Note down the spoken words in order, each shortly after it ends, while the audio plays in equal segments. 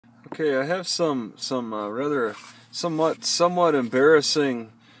Okay, I have some rather somewhat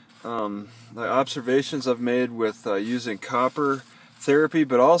embarrassing observations I've made with using copper therapy,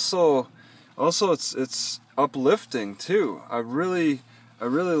 but also it's uplifting too. I really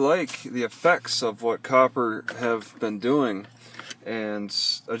like the effects of what copper have been doing, and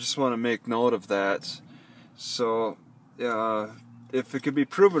I just want to make note of that. So if it could be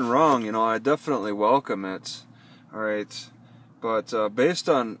proven wrong, I definitely welcome it. All right. But based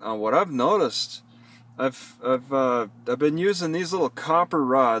on what I've noticed, I've been using these little copper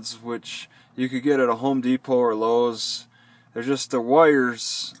rods, which you could get at a Home Depot or Lowe's. They're just the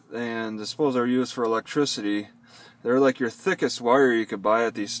wires, and I suppose they're used for electricity. They're like your thickest wire you could buy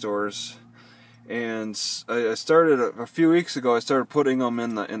at these stores. And I started a few weeks ago. I started putting them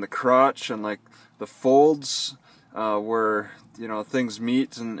in the crotch and like the folds where things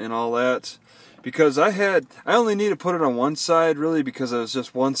meet and all that. Because I only need to put it on one side, really, because it was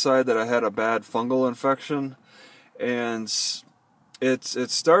just one side that I had a bad fungal infection, and it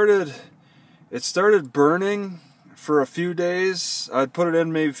started burning for a few days. I'd put it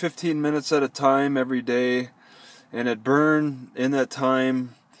in maybe 15 minutes at a time every day, and it'd burn in that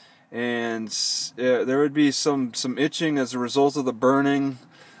time, and there would be some itching as a result of the burning.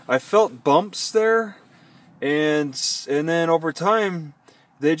 I felt bumps there, and then over time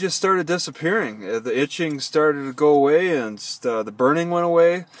they just started disappearing. The itching started to go away, and the burning went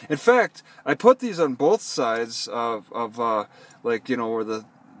away. In fact, I put these on both sides of like where the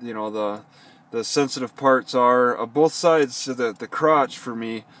sensitive parts are, of both sides of the crotch for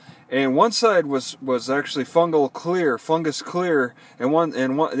me. And one side was actually fungus clear, and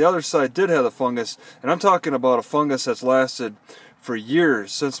the other side did have the fungus. And I'm talking about a fungus that's lasted for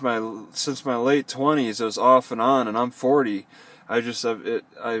years, since my late 20s. It was off and on, and I'm 40.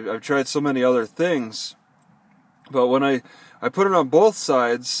 I've tried so many other things, but when I put it on both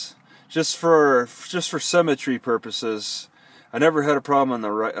sides, just for symmetry purposes, I never had a problem on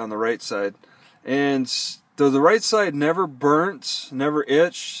the right side, and the right side never burnt, never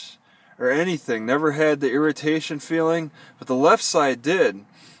itched or anything, never had the irritation feeling, but the left side did,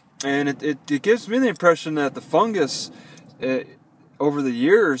 and it gives me the impression that the fungus, over the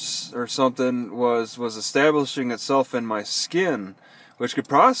years or something, was establishing itself in my skin, which could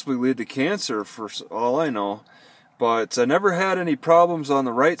possibly lead to cancer for all I know. But I never had any problems on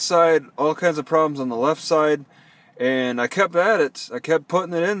the right side, all kinds of problems on the left side, and I kept at it. I kept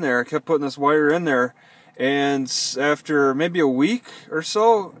putting it in there. I kept putting this wire in there, and after maybe a week or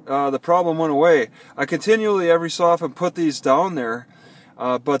so, the problem went away. I continually, every so often, put these down there,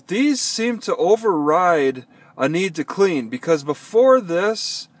 but these seem to override a need to clean, because before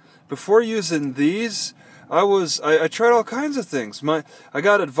using these, I tried all kinds of things. I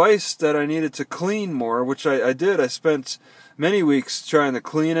got advice that I needed to clean more, which I did. I spent many weeks trying to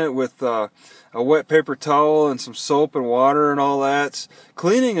clean it with a wet paper towel and some soap and water and all that.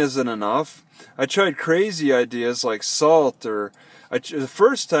 Cleaning isn't enough. I tried crazy ideas like salt, or the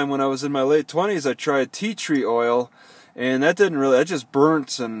first time when I was in my late 20s, I tried tea tree oil. And that just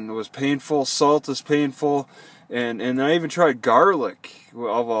burnt and was painful. Salt is painful. And I even tried garlic,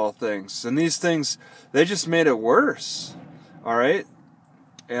 of all things. And these things, they just made it worse. All right?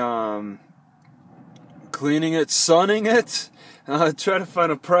 Cleaning it, sunning it. Try to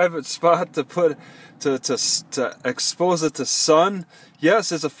find a private spot to expose it to sun.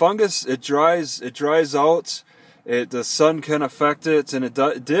 Yes, it's a fungus. It dries out. The sun can affect it, and it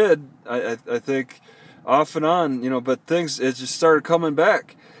did, I think, off and on, but it just started coming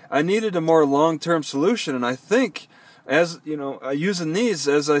back. I needed a more long-term solution, and I think, as using these,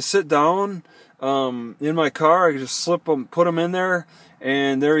 as I sit down in my car, I just slip them, put them in there,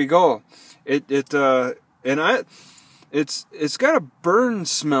 and there you go. It's got a burn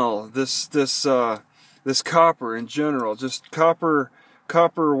smell. This copper in general, just copper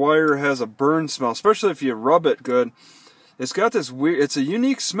wire has a burn smell, especially if you rub it good. It's got this weird. It's a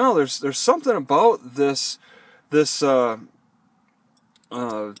unique smell. There's something about this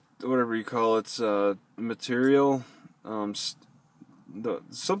whatever you call it, material.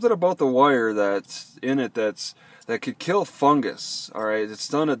 Something about the wire that's in it that could kill fungus. All right, it's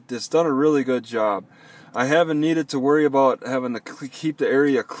done a really good job. I haven't needed to worry about having to keep the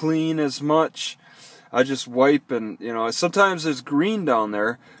area clean as much. I just wipe, and sometimes there's green down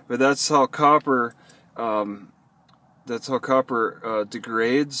there, but that's how copper.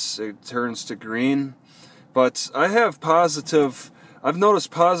 Degrades. It turns to green. But I've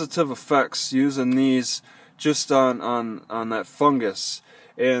noticed positive effects using these just on that fungus.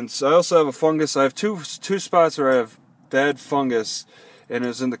 And so I also have a fungus. I have two spots where I have bad fungus, and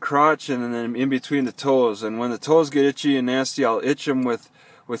it's in the crotch and then in between the toes. And when the toes get itchy and nasty, I'll itch them with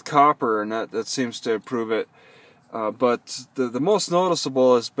with copper, and that seems to improve it. But the most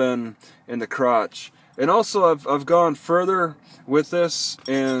noticeable has been in the crotch. And also I've gone further with this,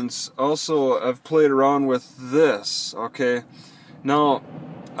 and also I've played around with this, okay? Now,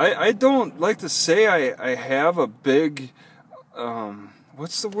 I don't like to say I have a big,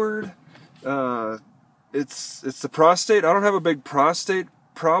 what's the word? It's the prostate. I don't have a big prostate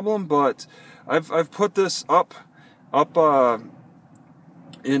problem, but I've put this up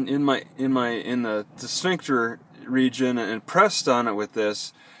in the sphincter region and pressed on it with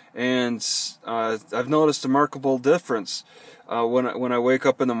this, and I've noticed a remarkable difference. When I wake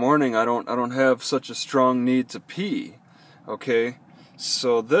up in the morning, I don't have such a strong need to pee. Okay,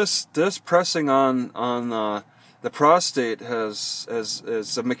 so this pressing on the prostate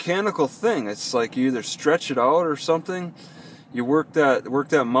is a mechanical thing. It's like you either stretch it out or something. You work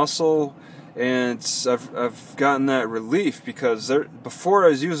that muscle, and I've gotten that relief, because before I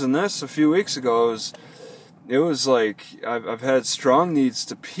was using this a few weeks ago, it was like I've had strong needs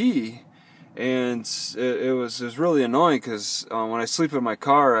to pee, and it was really annoying, because when I sleep in my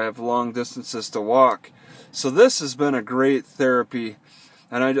car, I have long distances to walk. So this has been a great therapy,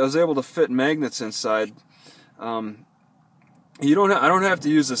 and I was able to fit magnets inside. I don't have to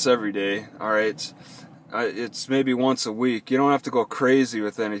use this every day. All right, it's maybe once a week. You don't have to go crazy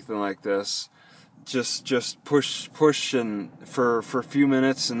with anything like this. Just push and for a few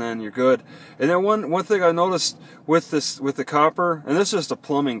minutes, and then you're good. And then one thing I noticed with the copper, and this is just a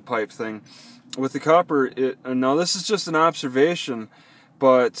plumbing pipe thing, with the copper. Now this is just an observation,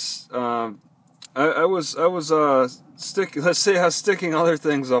 but I was sticking other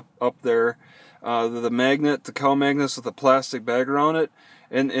things up there, the cow magnets with a plastic bag around it,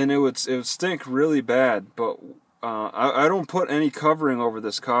 and it would stink really bad. But I don't put any covering over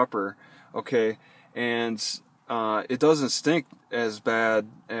this copper, okay, and it doesn't stink as bad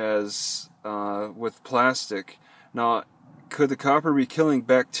as with plastic. Now, could the copper be killing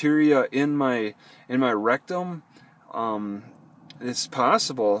bacteria in my rectum? It's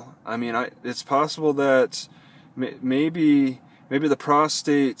possible. I mean, it's possible that maybe the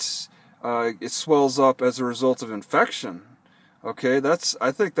prostate it swells up as a result of infection. Okay,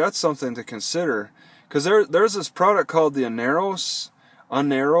 I think that's something to consider, because there's this product called the Aneros,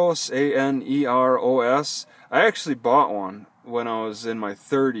 Aneros. I actually bought one when I was in my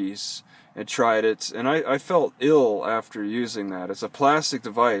 30s and tried it, and I felt ill after using that. It's a plastic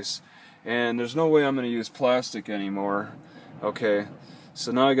device, and there's no way I'm going to use plastic anymore. Okay,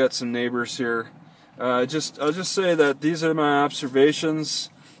 so now I got some neighbors here. I'll just say that these are my observations,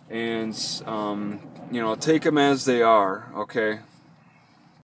 and take them as they are. Okay.